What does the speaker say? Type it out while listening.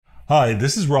Hi,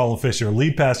 this is Roland Fisher,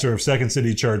 lead pastor of Second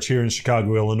City Church here in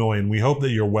Chicago, Illinois, and we hope that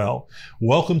you're well.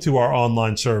 Welcome to our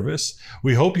online service.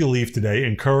 We hope you leave today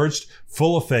encouraged,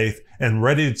 full of faith, and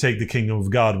ready to take the kingdom of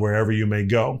God wherever you may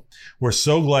go. We're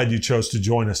so glad you chose to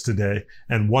join us today,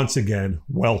 and once again,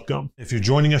 welcome. If you're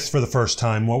joining us for the first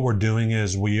time, what we're doing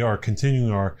is we are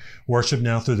continuing our worship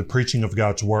now through the preaching of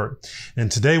God's Word. And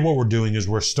today what we're doing is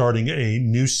we're starting a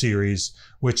new series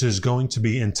which is going to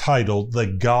be entitled The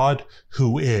God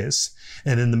Who Is.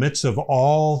 And in the midst of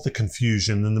all the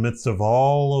confusion, in the midst of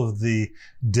all of the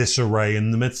disarray, in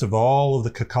the midst of all of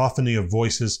the cacophony of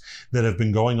voices that have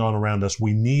been going on around us,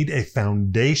 we need a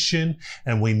foundation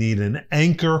and we need an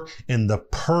anchor in the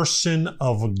person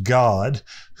of God,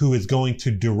 who is going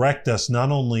to direct us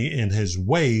not only in his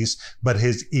ways, but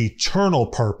his eternal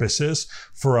purposes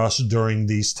for us during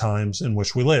these times in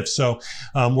which we live. So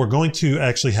we're going to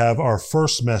actually have our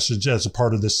first message as a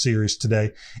part of this series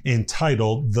today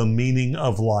entitled The Meaning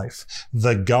of Life.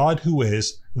 The God Who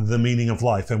Is, the meaning of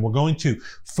life. And we're going to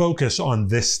focus on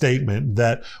this statement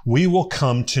that we will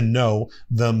come to know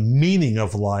the meaning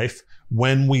of life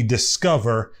when we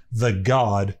discover the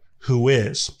God who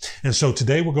is. And so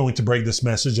today we're going to break this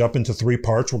message up into three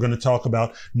parts. We're going to talk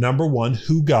about number one,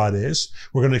 who God is.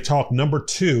 We're going to talk number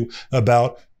two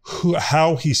about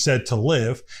how he said to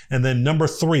live. And then number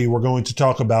three, we're going to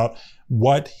talk about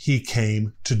what he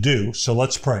came to do. So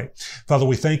let's pray. Father,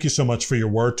 we thank you so much for your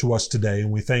word to us today.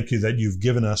 And we thank you that you've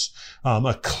given us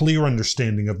a clear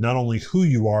understanding of not only who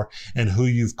you are and who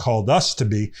you've called us to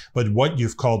be, but what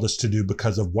you've called us to do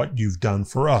because of what you've done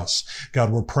for us.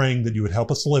 God, we're praying that you would help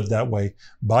us live that way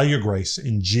by your grace.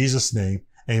 In Jesus' name,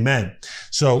 amen.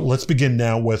 So let's begin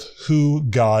now with who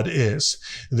God is.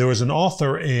 There was an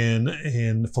author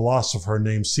and philosopher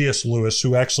named C.S. Lewis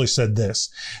who actually said this,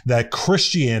 that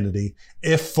Christianity,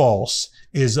 if false,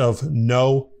 is of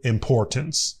no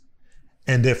importance,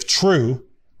 and if true,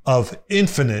 of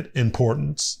infinite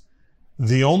importance.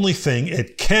 The only thing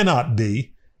it cannot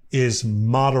be is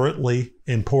moderately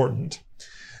important.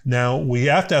 Now, we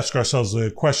have to ask ourselves the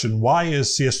question, why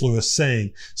is C.S. Lewis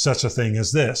saying such a thing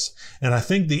as this? And I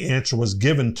think the answer was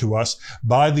given to us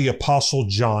by the Apostle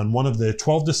John, one of the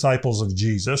 12 disciples of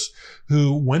Jesus,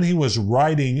 who, when he was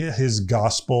writing his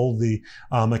gospel, the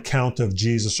account of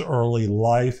Jesus' early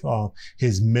life,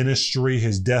 his ministry,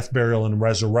 his death, burial, and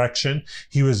resurrection,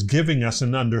 he was giving us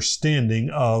an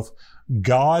understanding of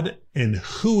God and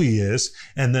who he is,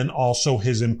 and then also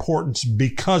his importance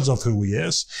because of who he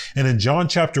is. And in John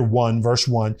chapter 1, verse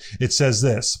 1, it says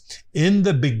this, in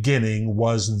the beginning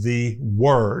was the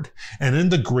Word. And in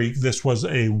the Greek, this was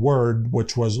a word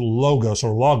which was logos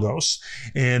or logos.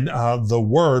 And the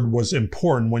word was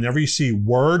important. Whenever you see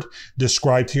word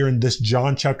described here in this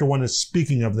John chapter 1, it's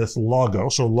speaking of this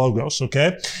logos or logos,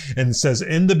 okay? And it says,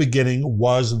 in the beginning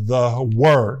was the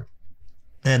Word.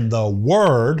 And the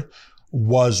Word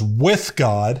was with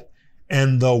God,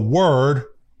 and the Word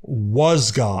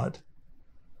was God.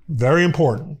 Very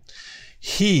important.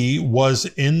 He was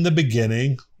in the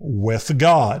beginning with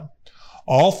God.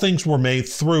 All things were made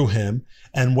through him,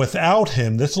 and without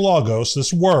him, this logos,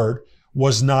 this word,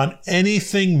 was not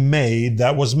anything made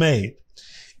that was made.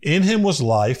 In him was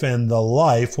life, and the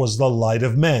life was the light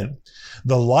of men.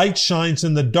 The light shines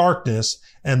in the darkness,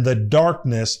 and the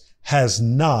darkness has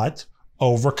not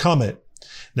overcome it.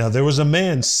 Now, there was a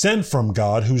man sent from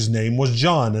God whose name was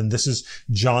John, and this is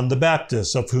John the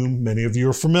Baptist, of whom many of you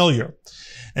are familiar.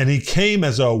 And he came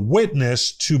as a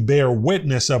witness to bear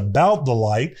witness about the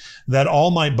light, that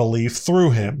all might believe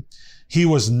through him. He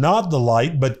was not the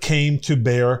light, but came to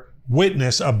bear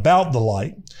witness about the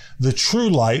light. The true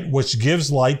light, which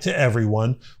gives light to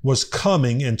everyone, was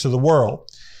coming into the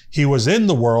world. He was in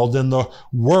the world, and the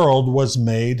world was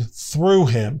made through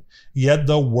him. Yet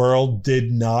the world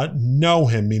did not know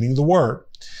him, meaning the Word.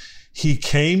 He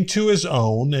came to his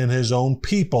own, and his own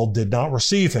people did not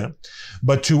receive him.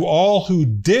 But to all who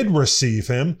did receive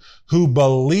him, who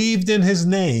believed in his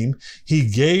name, he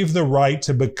gave the right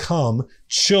to become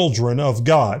children of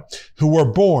God, who were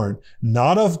born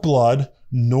not of blood,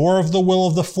 nor of the will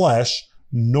of the flesh,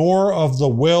 nor of the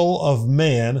will of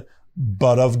man,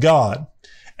 but of God.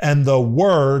 And the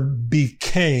Word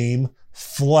became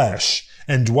flesh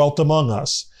and dwelt among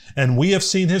us. And we have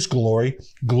seen his glory,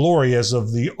 glory as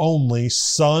of the only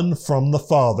Son from the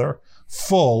Father,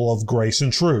 full of grace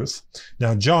and truth.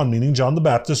 Now John, meaning John the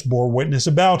Baptist, bore witness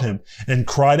about him and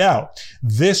cried out,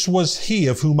 this was he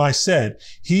of whom I said,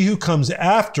 he who comes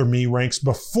after me ranks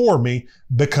before me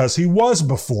because he was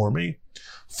before me.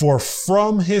 For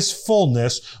from his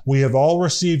fullness we have all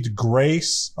received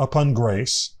grace upon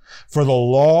grace. For the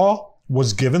law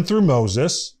was given through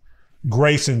Moses,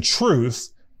 grace and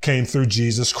truth came through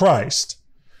Jesus Christ.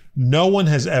 No one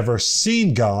has ever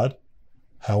seen God.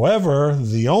 However,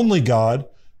 the only God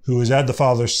who is at the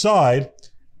Father's side,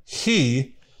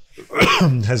 he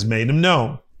has made him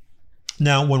known.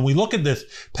 Now, when we look at this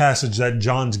passage that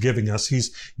John's giving us,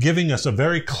 he's giving us a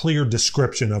very clear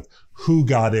description of who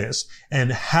God is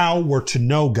and how we're to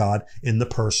know God in the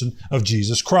person of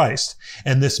Jesus Christ.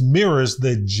 And this mirrors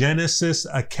the Genesis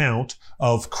account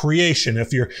of creation.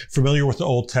 If you're familiar with the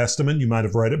Old Testament, you might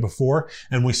have read it before.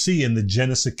 And we see in the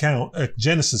Genesis account,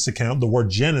 the word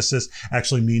Genesis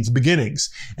actually means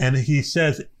beginnings. And he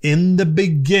says, in the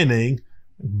beginning,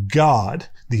 God,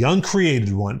 the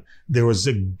uncreated one, there was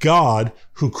a God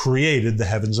who created the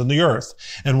heavens and the earth.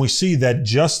 And we see that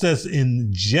just as in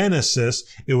Genesis,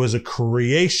 it was a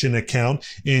creation account,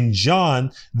 in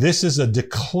John, this is a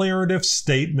declarative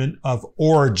statement of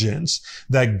origins,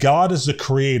 that God is the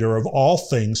creator of all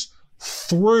things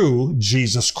through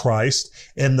Jesus Christ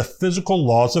and the physical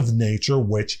laws of nature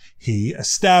which he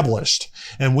established.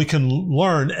 And we can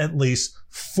learn at least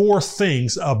 4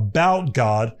 things about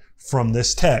God from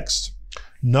this text.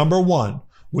 Number 1,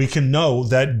 we can know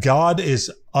that God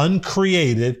is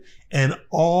uncreated and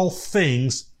all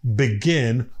things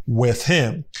begin with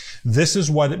him. This is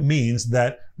what it means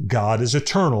that God is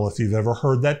eternal. If you've ever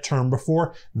heard that term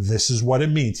before, this is what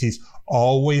it means. He's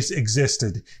always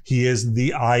existed. He is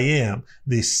the I am,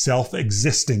 the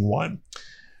self-existing one.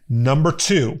 Number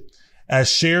 2,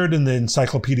 as shared in the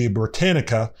Encyclopedia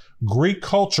Britannica, Greek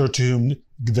culture to whom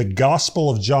the Gospel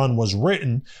of John was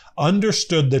written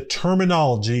understood the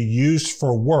terminology used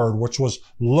for word, which was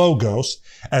logos,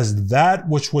 as that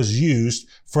which was used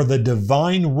for the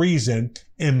divine reason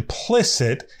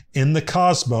implicit in the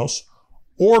cosmos,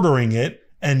 ordering it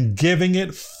and giving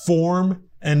it form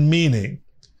and meaning.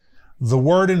 The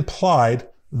word implied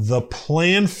the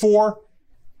plan for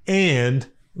and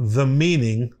the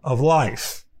meaning of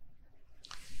life.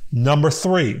 Number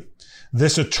 3,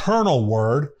 this eternal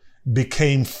word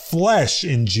became flesh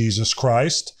in Jesus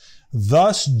Christ.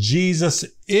 Thus, Jesus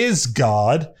is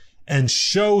God and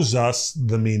shows us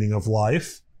the meaning of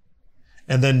life.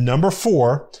 And then number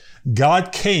 4,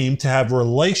 God came to have a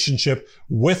relationship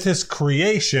with his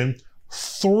creation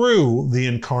through the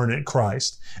incarnate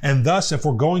Christ. And thus, if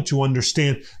we're going to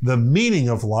understand the meaning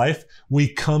of life, we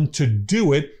come to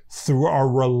do it through our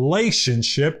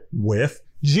relationship with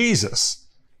Jesus.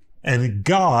 And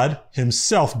God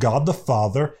himself, God the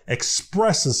Father,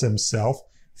 expresses himself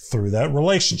through that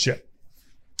relationship.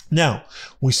 Now,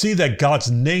 we see that God's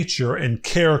nature and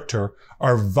character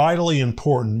are vitally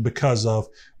important because of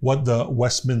what the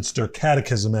Westminster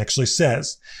Catechism actually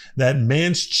says, that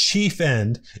man's chief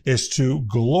end is to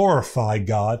glorify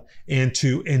God and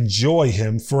to enjoy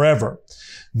him forever.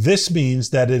 This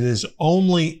means that it is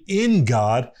only in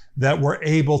God that we're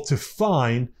able to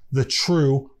find the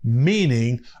true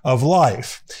meaning of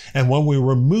life. And when we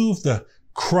remove the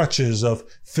crutches of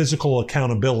physical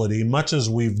accountability, much as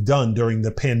we've done during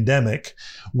the pandemic,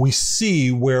 we see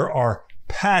where our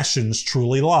passions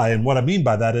truly lie. And what I mean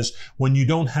by that is when you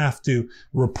don't have to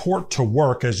report to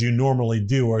work as you normally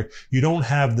do, or you don't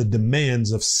have the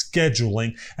demands of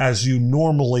scheduling as you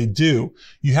normally do,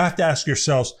 you have to ask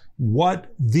yourselves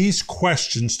what these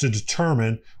questions to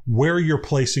determine where you're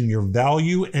placing your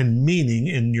value and meaning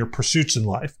in your pursuits in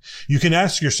life. You can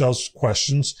ask yourselves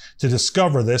questions to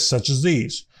discover this, such as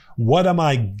these. What am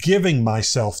I giving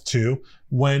myself to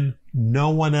when no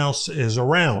one else is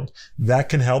around? That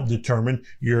can help determine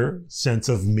your sense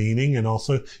of meaning and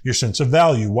also your sense of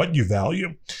value, what you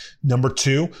value. Number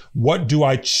 2, what do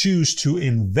I choose to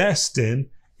invest in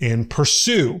and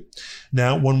pursue?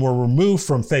 Now, when we're removed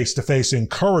from face-to-face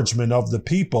encouragement of the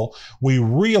people, we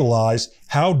realize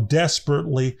how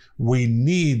desperately we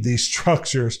need these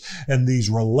structures and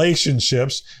these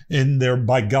relationships in there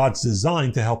by God's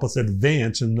design to help us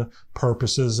advance in the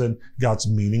purposes and God's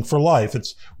meaning for life.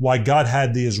 It's why God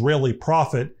had the Israeli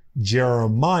prophet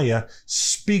Jeremiah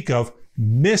speak of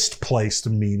misplaced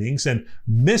meanings and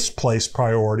misplaced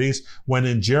priorities when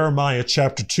in Jeremiah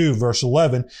chapter 2 verse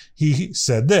 11 he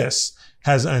said this: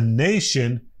 has a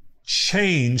nation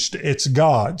changed its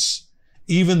gods,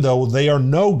 even though they are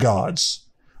no gods?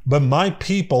 But my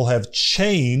people have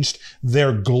changed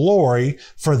their glory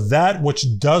for that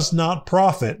which does not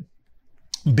profit.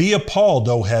 Be appalled,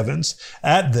 O heavens,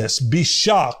 at this. Be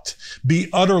shocked. Be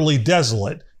utterly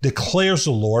desolate, declares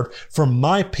the Lord, for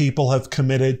my people have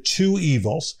committed 2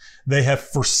 evils. They have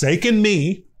forsaken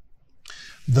me,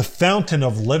 the fountain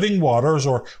of living waters,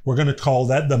 or we're going to call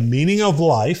that the meaning of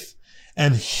life,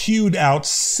 and hewed out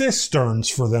cisterns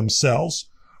for themselves,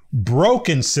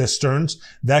 broken cisterns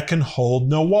that can hold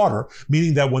no water.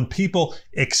 Meaning that when people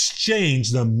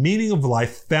exchange the meaning of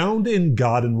life found in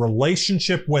God in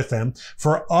relationship with Him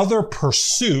for other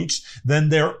pursuits, then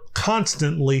they're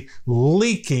constantly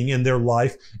leaking in their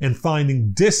life and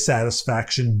finding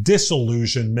dissatisfaction,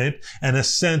 disillusionment, and a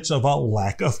sense of a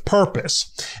lack of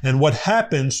purpose. And what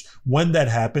happens when that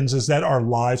happens is that our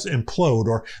lives implode,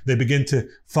 or they begin to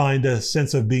find a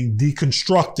sense of being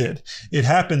deconstructed. It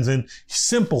happens in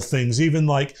simple things, even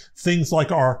like things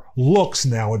like our looks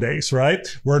nowadays, right?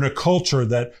 We're in a culture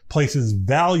that places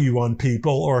value on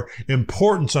people or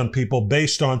importance on people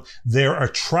based on their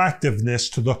attractiveness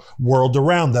to the world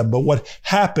around them. But what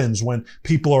happens when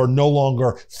people are no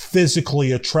longer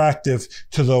physically attractive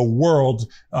to the world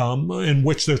in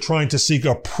which they're trying to seek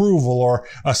approval or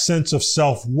a sense of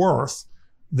self-worth?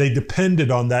 They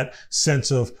depended on that sense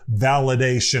of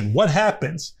validation. What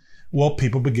happens? Well,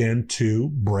 people begin to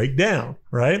break down,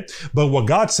 right? But what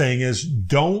God's saying is,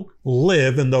 don't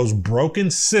live in those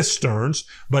broken cisterns,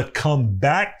 but come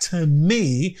back to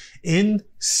me in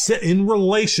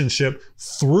relationship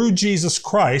through Jesus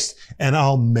Christ, and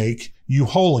I'll make you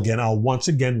whole again. I'll once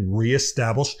again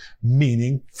reestablish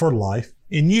meaning for life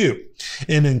in you.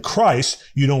 And in Christ,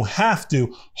 you don't have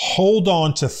to hold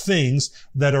on to things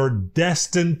that are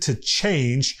destined to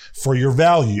change for your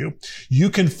value. You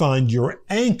can find your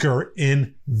anchor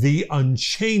in the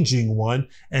unchanging one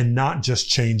and not just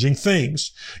changing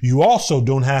things. You also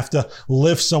don't have to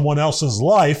live someone else's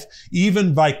life,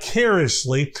 even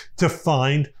vicariously, to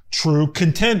find true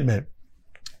contentment.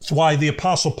 That's why the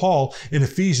Apostle Paul in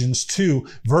Ephesians 2,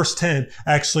 verse 10,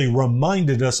 actually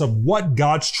reminded us of what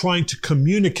God's trying to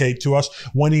communicate to us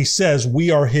when he says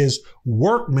we are his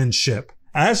workmanship.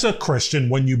 As a Christian,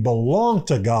 when you belong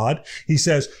to God, he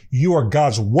says you are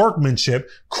God's workmanship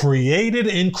created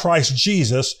in Christ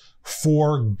Jesus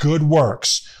for good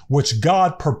works, which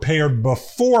God prepared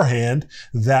beforehand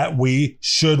that we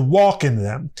should walk in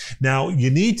them. Now,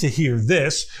 you need to hear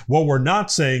this. What we're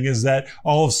not saying is that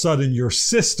all of a sudden your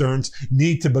cisterns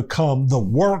need to become the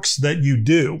works that you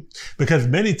do, because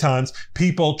many times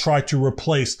people try to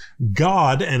replace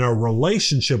God and a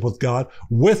relationship with God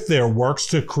with their works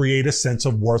to create a sense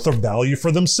of worth or value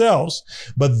for themselves.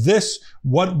 But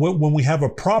when we have a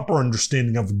proper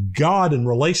understanding of God and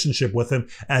relationship with him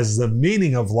as the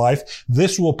meaning of life,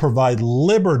 this will provide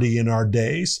liberty in our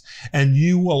days. And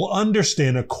you will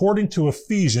understand, according to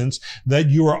Ephesians, that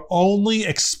you are only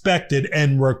expected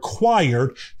and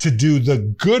required to do the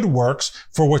good works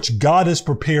for which God has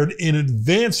prepared in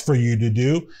advance for you to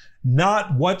do,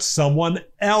 not what someone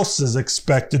else is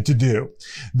expected to do.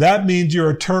 That means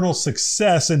your eternal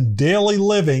success and daily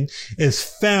living is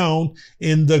found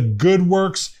in the good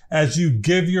works as you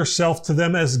give yourself to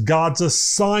them as God's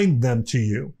assigned them to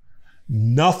you.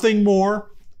 Nothing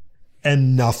more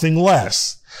and nothing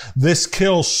less. This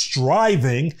kills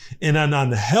striving in an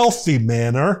unhealthy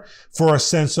manner for a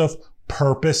sense of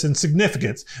purpose and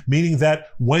significance, meaning that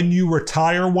when you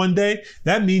retire one day,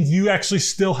 that means you actually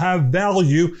still have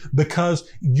value because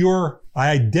your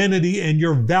identity and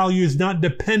your value is not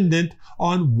dependent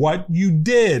on what you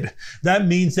did. That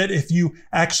means that if you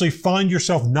actually find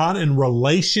yourself not in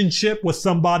relationship with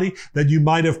somebody that you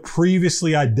might have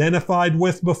previously identified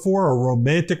with before, a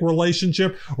romantic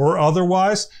relationship or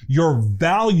otherwise, your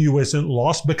value isn't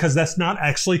lost because that's not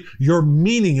actually your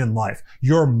meaning in life.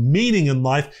 Your meaning in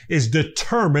life is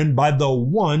determined by the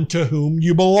one to whom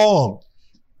you belong.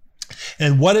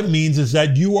 And what it means is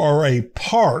that you are a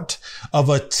part of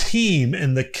a team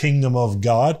in the kingdom of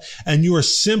God, and you are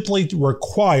simply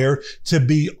required to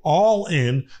be all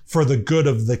in for the good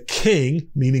of the King,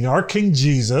 meaning our King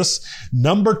Jesus.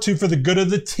 Number 2, for the good of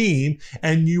the team.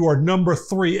 And you are, number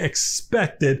 3,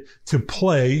 expected to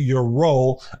play your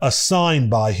role assigned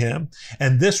by him.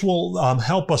 And this will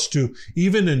help us to,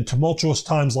 even in tumultuous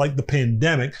times like the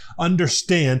pandemic,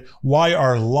 understand why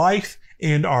our life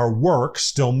and our work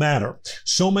still matter.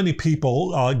 So many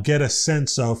people get a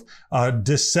sense of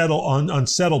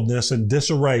unsettledness and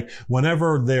disarray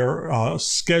whenever their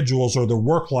schedules or their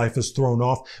work life is thrown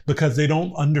off because they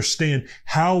don't understand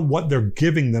how what they're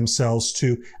giving themselves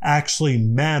to actually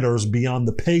matters beyond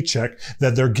the paycheck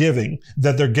that they're getting.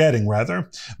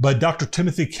 But Dr.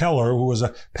 Timothy Keller, who was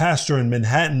a pastor in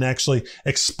Manhattan, actually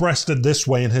expressed it this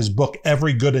way in his book,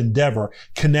 Every Good Endeavor,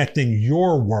 connecting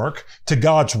your work to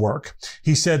God's work.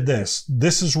 He said this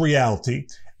is reality.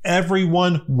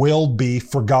 Everyone will be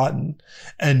forgotten,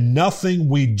 and nothing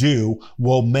we do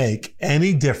will make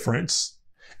any difference.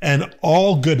 And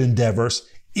all good endeavors,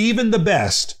 even the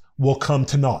best, will come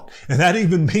to naught. And that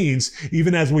even means,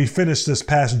 even as we finish this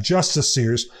past justice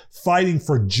series, fighting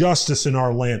for justice in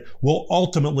our land will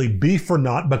ultimately be for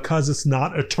naught because it's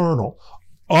not eternal,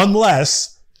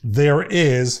 unless there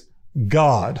is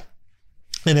God.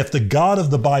 And if the God of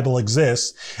the Bible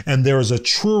exists, and there is a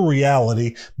true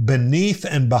reality beneath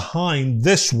and behind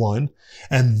this one,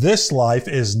 and this life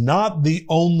is not the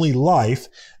only life,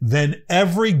 then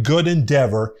every good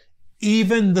endeavor,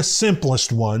 even the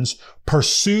simplest ones,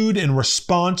 pursued in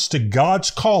response to God's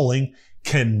calling,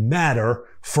 can matter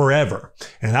forever.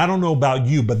 And I don't know about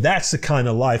you, but that's the kind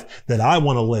of life that I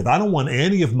want to live. I don't want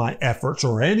any of my efforts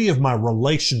or any of my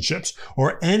relationships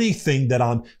or anything that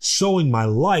I'm sowing my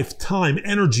life, time,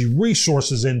 energy,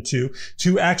 resources into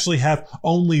to actually have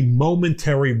only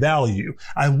momentary value.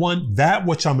 I want that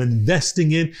which I'm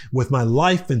investing in with my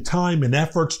life and time and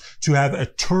efforts to have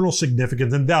eternal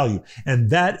significance and value. And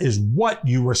that is what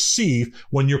you receive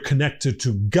when you're connected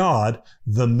to God,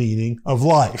 the meaning of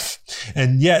life.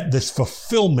 And yet this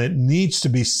fulfillment needs to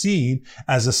be seen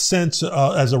as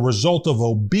a result of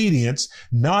obedience,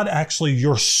 not actually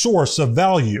your source of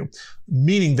value.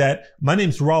 Meaning that my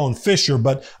name's Rollin Fisher,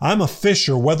 but I'm a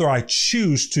fisher whether I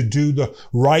choose to do the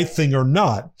right thing or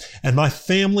not. And my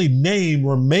family name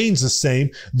remains the same,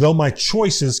 though my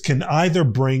choices can either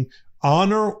bring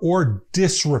honor or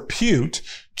disrepute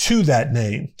to that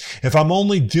name. If I'm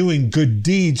only doing good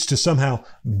deeds to somehow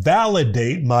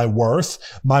validate my worth,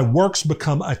 my works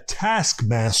become a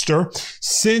taskmaster,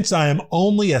 since I am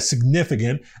only as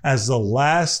significant as the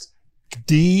last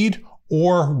deed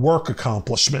or work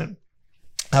accomplishment.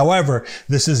 However,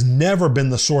 this has never been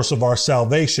the source of our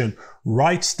salvation,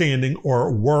 right standing,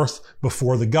 or worth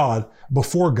before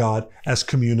God as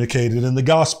communicated in the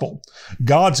gospel.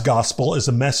 God's gospel is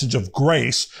a message of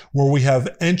grace where we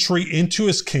have entry into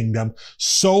his kingdom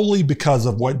solely because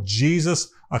of what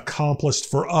Jesus accomplished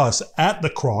for us at the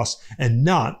cross and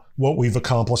not what we've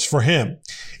accomplished for him.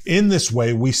 In this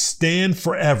way, we stand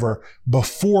forever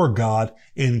before God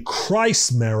in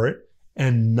Christ's merit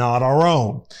and not our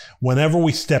own. Whenever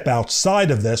we step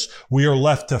outside of this, we are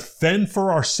left to fend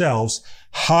for ourselves,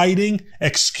 hiding,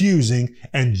 excusing,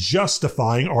 and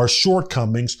justifying our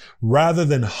shortcomings rather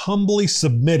than humbly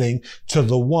submitting to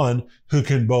the one who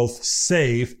can both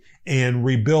save and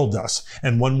rebuild us.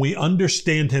 And when we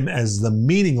understand him as the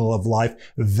meaning of life,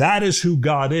 that is who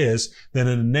God is, then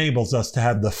it enables us to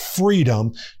have the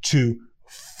freedom to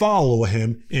follow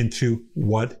him into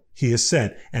what he has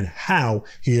said and how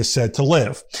he is said to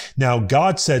live. Now,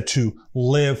 God said to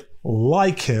live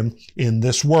like him in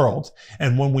this world.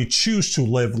 And when we choose to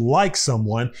live like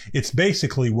someone, it's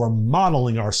basically we're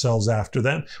modeling ourselves after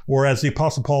them. Or as the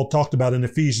Apostle Paul talked about in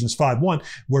Ephesians 5:1,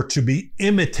 we're to be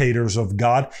imitators of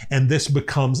God. And this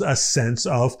becomes a sense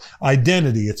of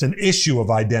identity. It's an issue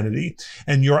of identity.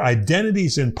 And your identity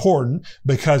is important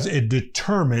because it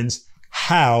determines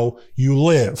how you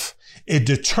live. It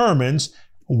determines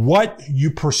what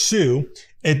you pursue.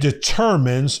 It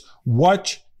determines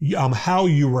how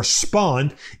you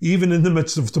respond, even in the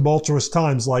midst of tumultuous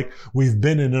times like we've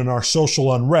been in our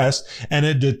social unrest, and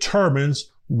it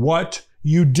determines what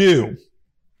you do.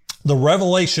 The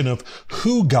revelation of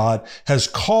who God has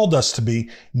called us to be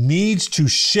needs to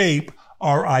shape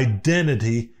our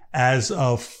identity as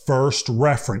of first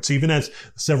reference. Even as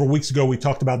several weeks ago, we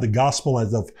talked about the gospel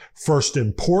as of first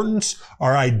importance,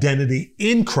 our identity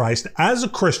in Christ as a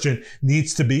Christian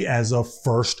needs to be as of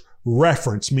first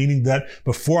reference, meaning that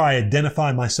before I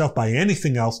identify myself by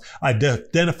anything else, I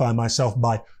identify myself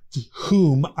by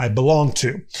whom I belong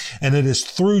to. And it is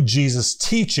through Jesus'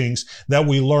 teachings that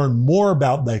we learn more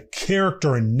about the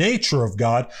character and nature of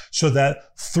God, so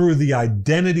that through the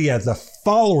identity as a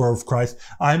follower of Christ,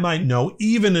 I might know,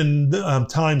 even in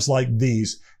times like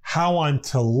these, how I'm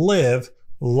to live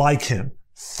like him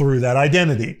through that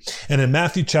identity. And in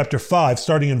Matthew chapter 5,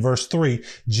 starting in verse 3,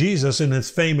 Jesus in his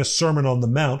famous Sermon on the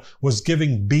Mount was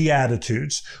giving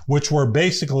beatitudes, which were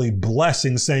basically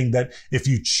blessings, saying that if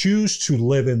you choose to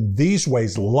live in these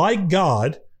ways like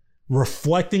God,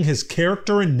 reflecting his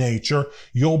character and nature,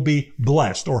 you'll be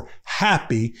blessed or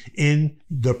happy in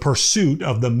the pursuit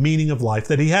of the meaning of life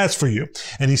that he has for you.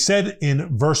 And he said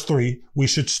in verse 3, we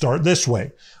should start this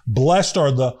way. Blessed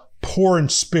are the poor in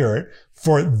spirit,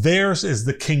 for theirs is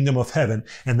the kingdom of heaven.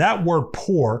 And that word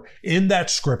poor in that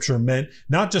scripture meant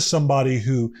not just somebody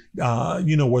who,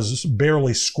 was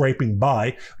barely scraping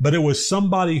by, but it was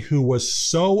somebody who was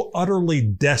so utterly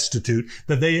destitute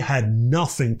that they had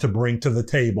nothing to bring to the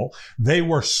table. They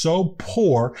were so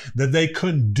poor that they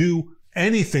couldn't do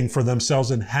anything for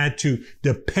themselves and had to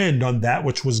depend on that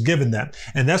which was given them.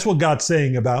 And that's what God's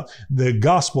saying about the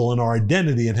gospel and our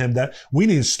identity in him, that we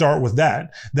need to start with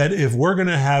that if we're going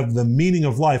to have the meaning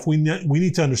of life, we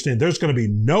need to understand there's going to be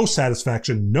no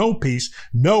satisfaction, no peace,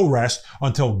 no rest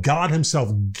until God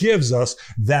himself gives us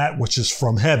that which is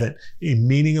from heaven, a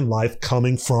meaning in life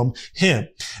coming from him.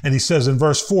 And he says in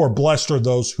verse 4, blessed are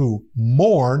those who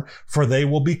mourn, for they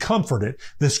will be comforted.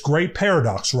 This great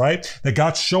paradox, right? That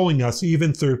God's showing us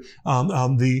even through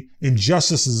the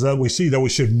injustices that we see, that we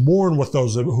should mourn with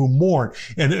those who mourn.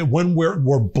 And when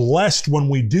we're blessed when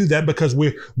we do that, because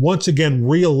we're once again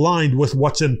realigned with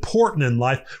what's important in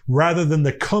life rather than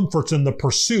the comforts and the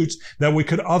pursuits that we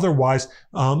could otherwise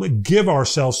give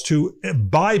ourselves to,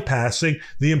 bypassing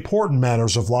the important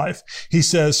matters of life. He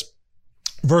says,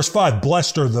 verse 5,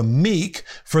 blessed are the meek,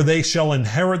 for they shall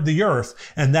inherit the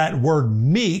earth. And that word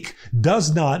meek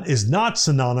is not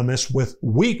synonymous with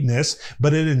weakness,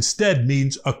 but it instead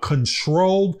means a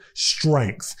controlled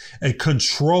strength, a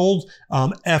controlled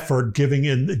effort given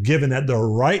in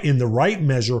the right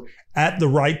measure at the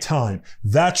right time.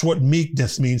 That's what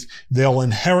meekness means. They'll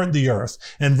inherit the earth.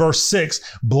 And verse 6,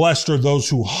 blessed are those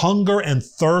who hunger and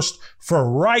thirst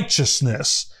for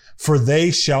righteousness, for they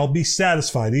shall be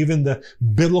satisfied. Even the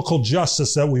biblical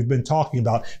justice that we've been talking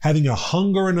about, having a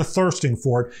hunger and a thirsting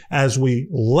for it as we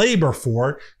labor for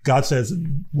it, God says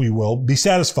we will be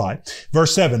satisfied.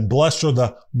 Verse 7, blessed are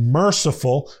the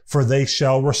merciful, for they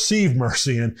shall receive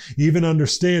mercy. And even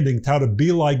understanding how to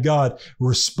be like God,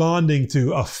 responding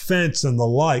to offense and the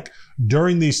like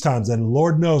during these times. And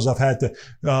Lord knows I've had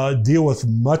to deal with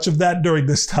much of that during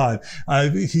this time.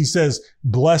 He says,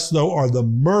 blessed though are the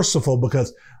merciful,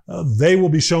 because they will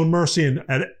be shown mercy. And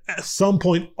at some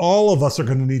point, all of us are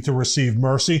going to need to receive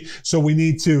mercy. So we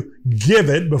need to give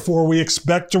it before we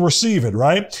expect to receive it,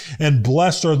 right? And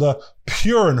blessed are the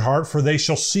pure in heart, for they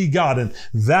shall see God. And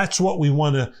that's what we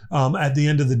want to, at the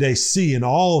end of the day, see in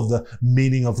all of the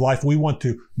meaning of life. We want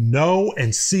to know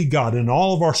and see God in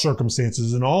all of our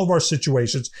circumstances, in all of our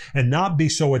situations, and not be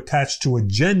so attached to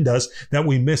agendas that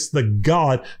we miss the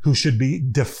God who should be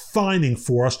defining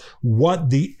for us what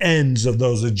the ends of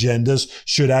those agendas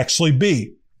should actually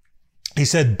be. He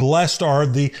said, blessed are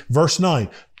the, verse 9,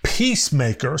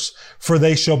 peacemakers, for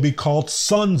they shall be called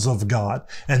sons of God.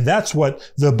 And that's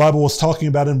what the Bible was talking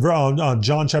about in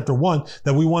John chapter 1,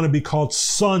 that we want to be called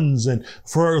sons, and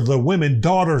for the women,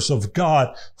 daughters of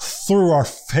God through our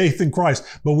faith in Christ.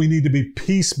 But we need to be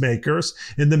peacemakers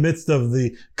in the midst of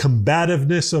the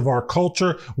combativeness of our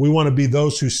culture. We want to be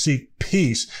those who seek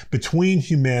peace between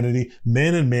humanity,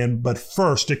 man and man, but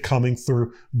first it coming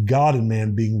through God and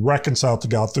man, being reconciled to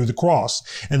God through the cross.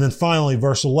 And then finally,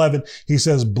 verse 11, he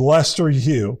says, blessed are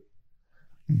you.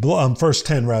 Verse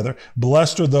 10 rather,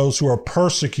 blessed are those who are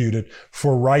persecuted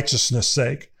for righteousness'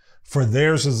 sake, for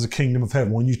theirs is the kingdom of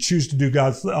heaven. When you choose to do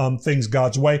God's things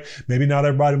God's way, maybe not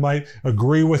everybody might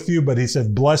agree with you, but he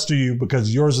said, blessed are you,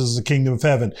 because yours is the kingdom of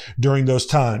heaven during those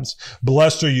times.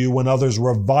 Blessed are you when others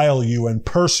revile you and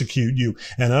persecute you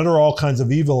and utter all kinds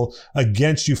of evil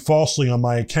against you falsely on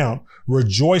my account.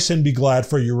 Rejoice and be glad,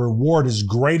 for your reward is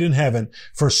great in heaven,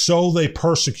 for so they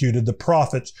persecuted the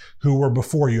prophets who were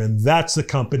before you. And that's the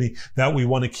company that we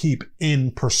want to keep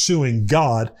in pursuing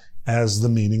God as the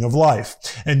meaning of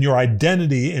life. And your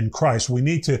identity in Christ, we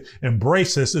need to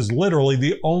embrace this, is literally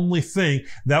the only thing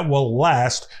that will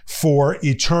last for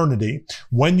eternity.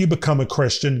 When you become a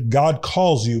Christian, God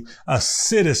calls you a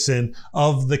citizen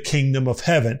of the kingdom of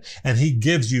heaven, and he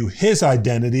gives you his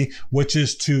identity, which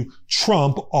is to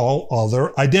trump all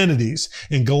other identities.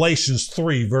 In Galatians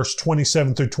 3, verse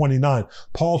 27 through 29,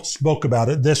 Paul spoke about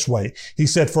it this way. He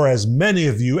said, for as many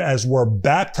of you as were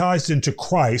baptized into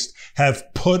Christ have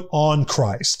put on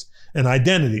Christ. An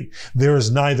identity. There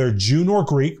is neither Jew nor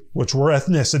Greek, which were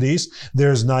ethnicities.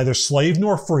 There is neither slave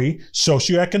nor free,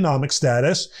 socioeconomic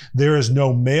status. There is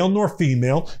no male nor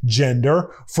female,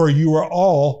 gender, for you are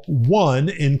all one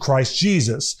in Christ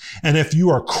Jesus. And if you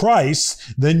are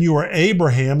Christ's, then you are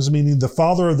Abraham's, meaning the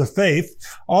father of the faith,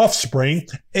 offspring,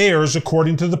 heirs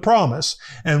according to the promise.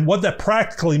 And what that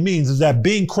practically means is that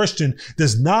being Christian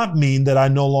does not mean that I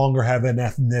no longer have an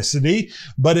ethnicity,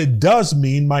 but it does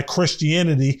mean my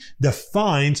Christianity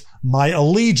defines my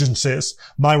allegiances,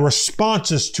 my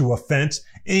responses to offense,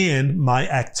 and my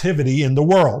activity in the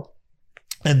world.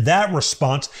 And that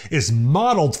response is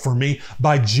modeled for me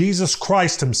by Jesus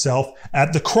Christ himself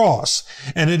at the cross.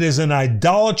 And it is an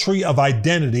idolatry of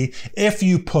identity if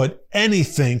you put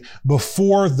anything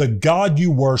before the God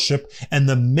you worship and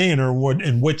the manner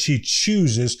in which he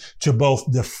chooses to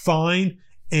both define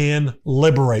and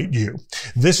liberate you.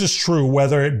 This is true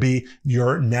whether it be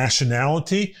your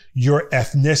nationality, your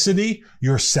ethnicity,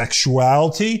 your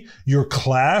sexuality, your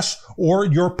class, or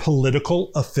your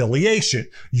political affiliation.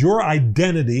 Your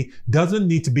identity doesn't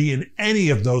need to be in any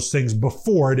of those things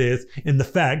before it is in the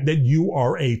fact that you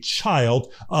are a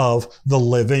child of the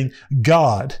living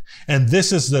God. And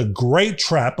this is the great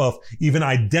trap of even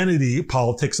identity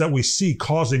politics that we see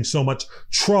causing so much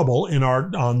trouble in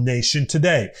our nation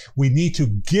today. We need to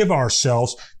give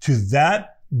ourselves to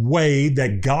that way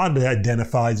that God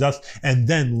identifies us and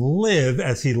then live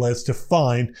as he lives to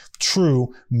find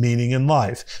true meaning in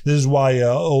life. This is why an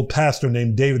old pastor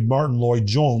named David Martin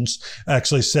Lloyd-Jones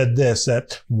actually said this,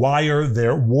 that why are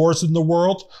there wars in the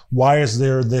world? Why is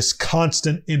there this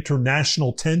constant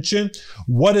international tension?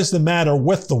 What is the matter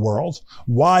with the world?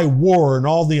 Why war and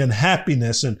all the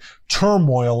unhappiness and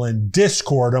turmoil and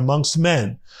discord amongst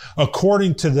men?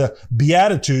 According to the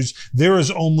Beatitudes, there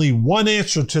is only one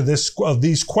answer to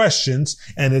these questions,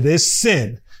 and it is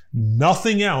sin.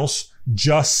 Nothing else,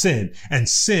 just sin. And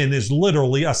sin is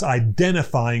literally us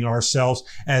identifying ourselves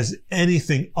as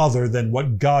anything other than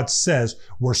what God says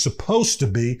we're supposed to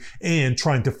be and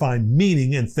trying to find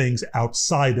meaning in things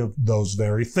outside of those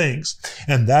very things.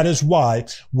 And that is why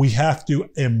we have to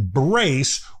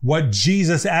embrace what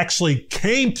Jesus actually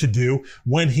came to do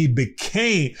when he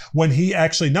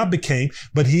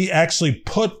actually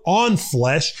put on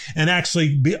flesh and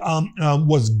actually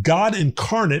was God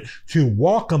incarnate to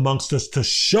walk amongst us, to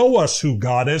show us who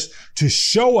God is, to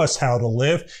show us how to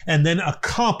live, and then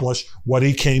accomplish what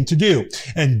he came to do.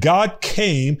 And God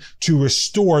came to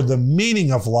restore the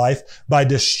meaning of life by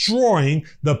destroying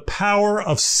the power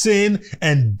of sin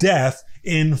and death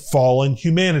in fallen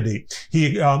humanity.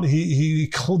 He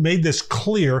made this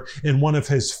clear in one of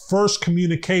his first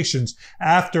communications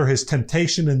after his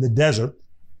temptation in the desert,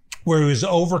 where he was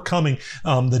overcoming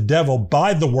the devil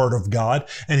by the word of God.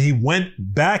 And he went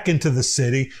back into the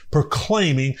city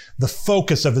proclaiming the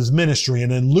focus of his ministry.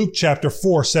 And in Luke chapter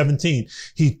 4:17,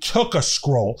 he took a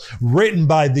scroll written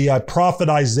by the prophet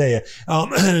Isaiah,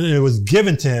 and it was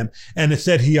given to him. And it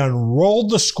said he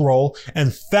unrolled the scroll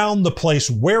and found the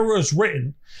place where it was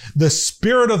written, "The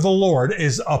Spirit of the Lord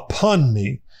is upon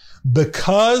me,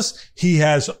 because he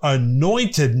has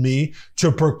anointed me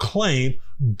to proclaim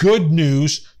good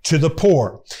news to the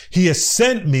poor. He has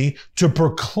sent me to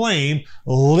proclaim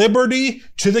liberty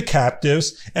to the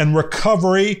captives and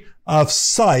recovery of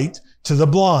sight to the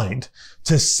blind,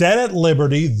 to set at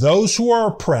liberty those who are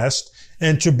oppressed,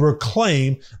 and to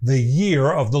proclaim the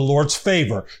year of the Lord's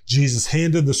favor." Jesus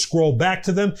handed the scroll back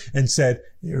to them and said,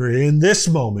 in this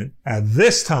moment, at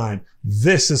this time,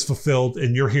 this is fulfilled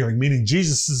in your hearing. Meaning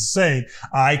Jesus is saying,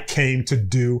 I came to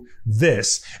do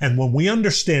this. And when we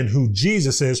understand who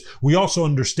Jesus is, we also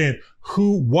understand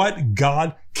what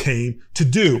God came to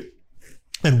do.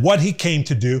 And what he came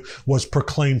to do was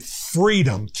proclaim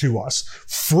freedom to us,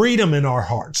 freedom in our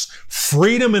hearts,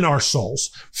 freedom in our souls,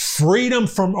 freedom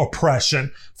from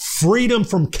oppression, freedom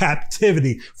from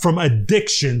captivity, from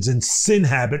addictions and sin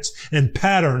habits and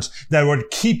patterns that were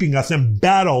keeping us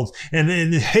embattled and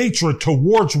in hatred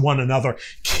towards one another,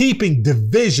 keeping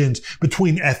divisions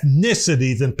between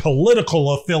ethnicities and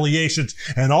political affiliations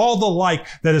and all the like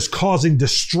that is causing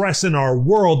distress in our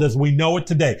world as we know it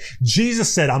today.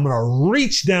 Jesus said, I'm going to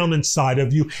reach down inside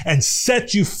of you and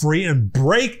set you free and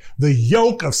break the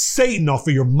yoke of Satan off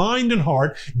of your mind and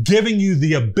heart, giving you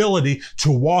the ability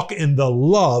to walk in the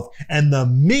love and the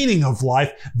meaning of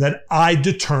life that I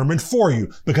determined for you,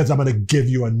 because I'm going to give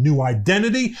you a new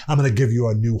identity. I'm going to give you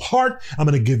a new heart. I'm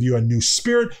going to give you a new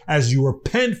spirit as you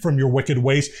repent from your wicked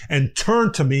ways and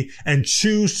turn to me and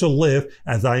choose to live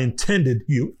as I intended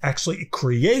you, actually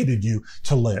created you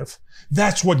to live.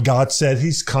 That's what God said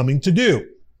he's coming to do.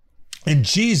 And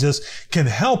Jesus can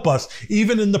help us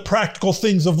even in the practical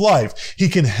things of life. He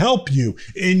can help you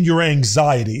in your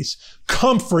anxieties,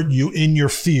 comfort you in your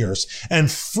fears, and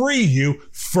free you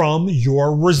from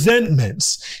your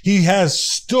resentments. He has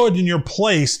stood in your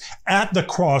place at the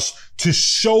cross to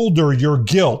shoulder your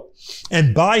guilt.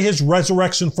 And by his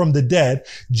resurrection from the dead,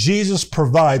 Jesus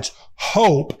provides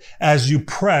hope as you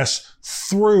press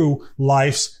through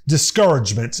life's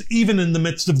discouragements, even in the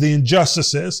midst of the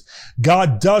injustices.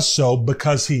 God does so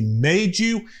because he made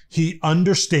you, he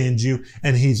understands you,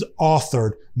 and he's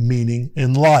authored meaning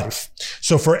in life.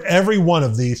 So for every one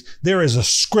of these, there is a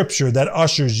scripture that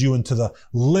ushers you into the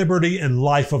liberty and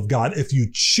life of God if you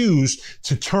choose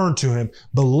to turn to him,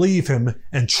 believe him,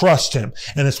 and trust him.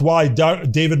 And it's why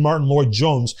David Martin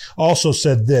Lloyd-Jones also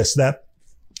said this, that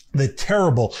The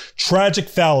terrible, tragic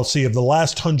fallacy of the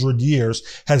last 100 years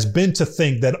has been to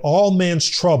think that all man's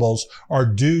troubles are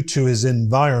due to his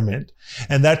environment,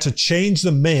 and that to change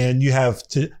the man, you have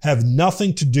to have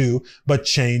nothing to do but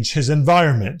change his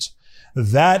environment.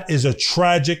 That is a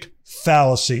tragic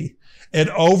fallacy. It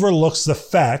overlooks the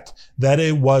fact that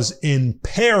it was in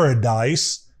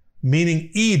paradise, meaning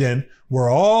Eden, where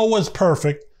all was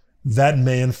perfect, that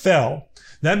man fell.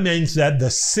 That means that the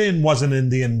sin wasn't in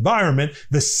the environment,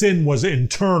 the sin was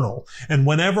internal. And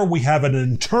whenever we have an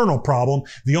internal problem,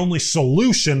 the only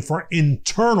solution for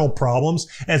internal problems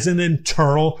is an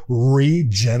internal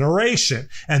regeneration.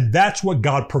 And that's what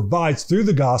God provides through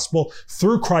the gospel,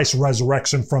 through Christ's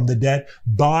resurrection from the dead,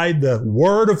 by the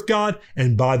word of God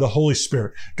and by the Holy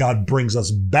Spirit. God brings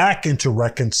us back into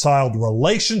reconciled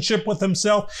relationship with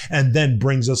himself and then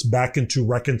brings us back into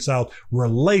reconciled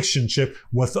relationship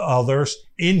with others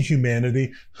in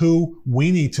humanity who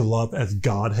we need to love as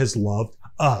God has loved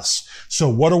us. So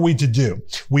what are we to do?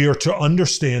 We are to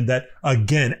understand that,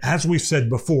 again, as we've said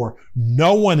before,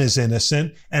 no one is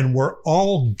innocent and we're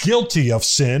all guilty of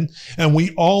sin, and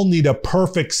we all need a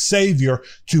perfect Savior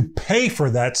to pay for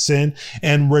that sin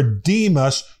and redeem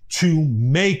us to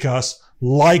make us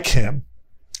like him.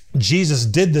 Jesus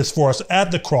did this for us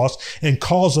at the cross and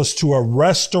calls us to a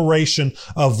restoration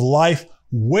of life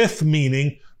with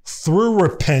meaning through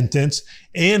repentance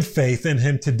and faith in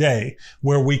him today,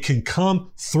 where we can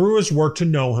come through his word to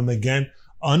know him again,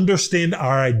 understand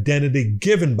our identity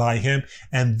given by him,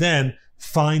 and then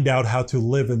find out how to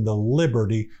live in the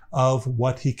liberty of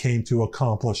what he came to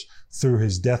accomplish through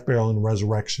his death, burial, and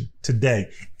resurrection today,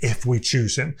 if we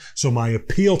choose him. So my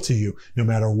appeal to you, no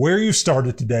matter where you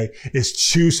started today, is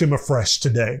choose him afresh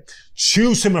today.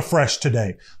 Choose him afresh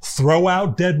today. Throw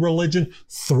out dead religion.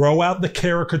 Throw out the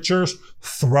caricatures.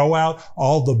 Throw out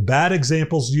all the bad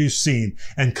examples you've seen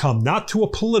and come not to a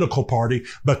political party,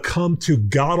 but come to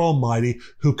God Almighty,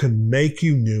 who can make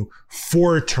you new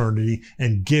for eternity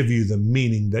and give you the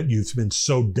meaning that you've been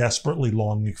so desperately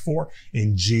longing for,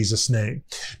 in Jesus' name.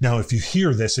 Now, if you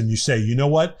hear this and you say, you know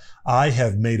what? I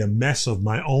have made a mess of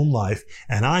my own life,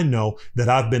 and I know that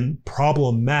I've been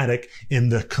problematic in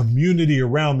the community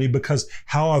around me because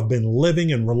how I've been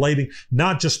living and relating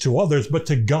not just to others, but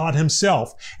to God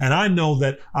himself. And I know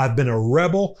that I've been a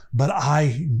rebel, but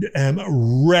I am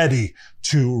ready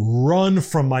to run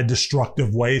from my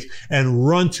destructive ways and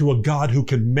run to a God who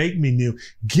can make me new,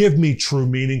 give me true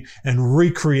meaning, and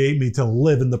recreate me to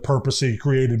live in the purpose he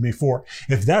created me for.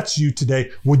 If that's you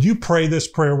today, would you pray this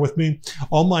prayer with me?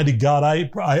 Almighty God, I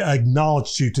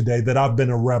acknowledge to you today that I've been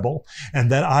a rebel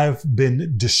and that I've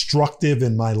been destructive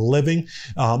in my living,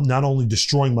 not only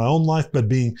destroying my own life, but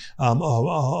being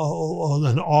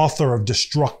an author of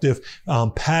destructive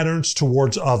patterns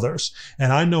towards others.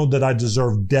 And I know that I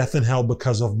deserve death and hell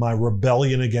because of my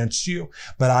rebellion against you,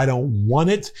 but I don't want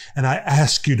it, and I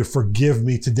ask you to forgive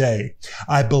me today.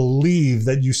 I believe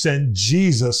that you sent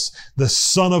Jesus, the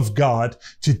Son of God,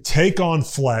 to take on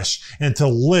flesh and to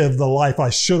live the life I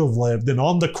should have lived, and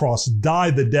on the cross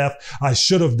died the death I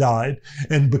should have died.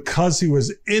 And because he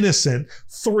was innocent,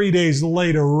 3 days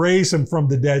later raised him from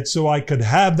the dead so I could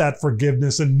have that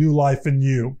forgiveness and new life in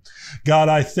you. God,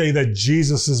 I say that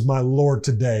Jesus is my Lord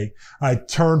today. I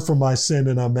turn from my sin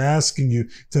and I'm asking you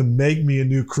to make me a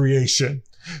new creation.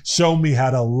 Show me how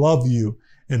to love you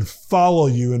and follow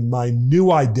you in my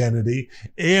new identity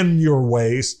and your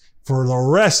ways for the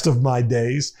rest of my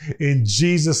days. In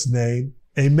Jesus' name,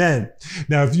 amen.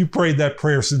 Now, if you prayed that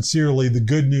prayer sincerely, the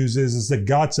good news is that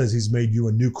God says he's made you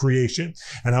a new creation.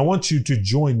 And I want you to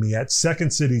join me at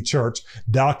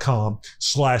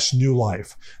secondcitychurch.com/new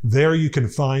life. There you can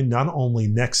find not only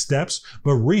next steps,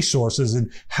 but resources in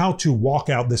how to walk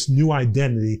out this new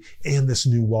identity and this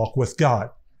new walk with God.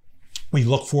 We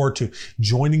look forward to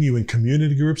joining you in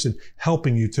community groups and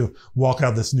helping you to walk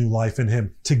out this new life in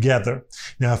him together.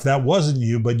 Now, if that wasn't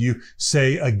you, but you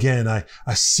say, again, I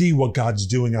see what God's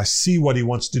doing. I see what he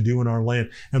wants to do in our land,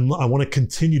 and I want to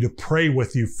continue to pray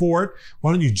with you for it.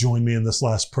 Why don't you join me in this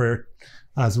last prayer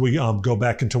as we go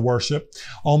back into worship?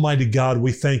 Almighty God,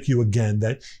 we thank you again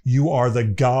that you are the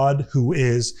God who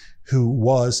is, who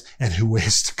was, and who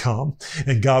is to come.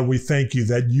 And God, we thank you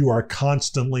that you are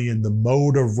constantly in the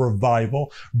mode of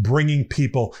revival, bringing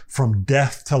people from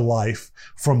death to life,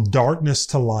 from darkness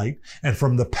to light, and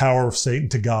from the power of Satan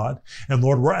to God. And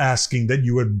Lord, we're asking that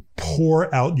you would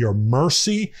pour out your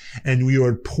mercy and you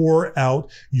would pour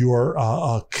out your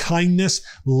kindness,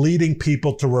 leading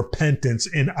people to repentance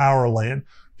in our land.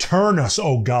 Turn us,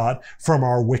 O God, from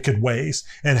our wicked ways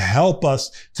and help us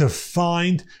to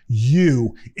find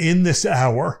you in this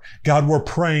hour. God, we're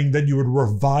praying that you would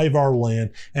revive our land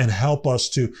and help us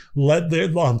to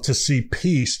to see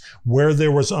peace where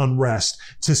there was unrest,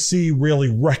 to see really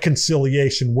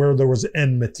reconciliation where there was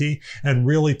enmity, and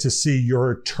really to see your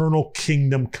eternal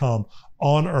kingdom come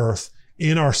on earth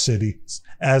in our cities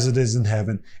as it is in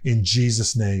heaven. In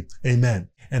Jesus' name, amen.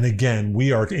 And again,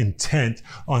 we are intent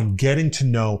on getting to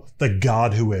know the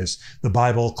God who is. The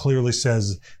Bible clearly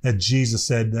says that Jesus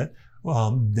said that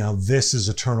now this is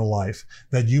eternal life,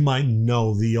 that you might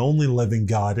know the only living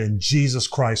God and Jesus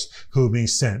Christ whom he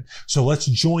sent. So let's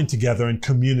join together in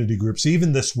community groups,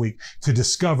 even this week, to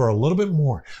discover a little bit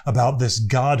more about this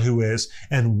God who is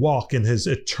and walk in his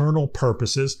eternal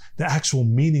purposes, the actual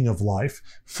meaning of life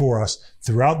for us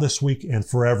throughout this week and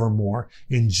forevermore.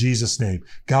 In Jesus' name,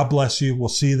 God bless you. We'll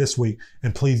see you this week.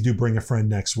 And please do bring a friend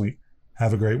next week.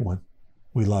 Have a great one.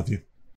 We love you.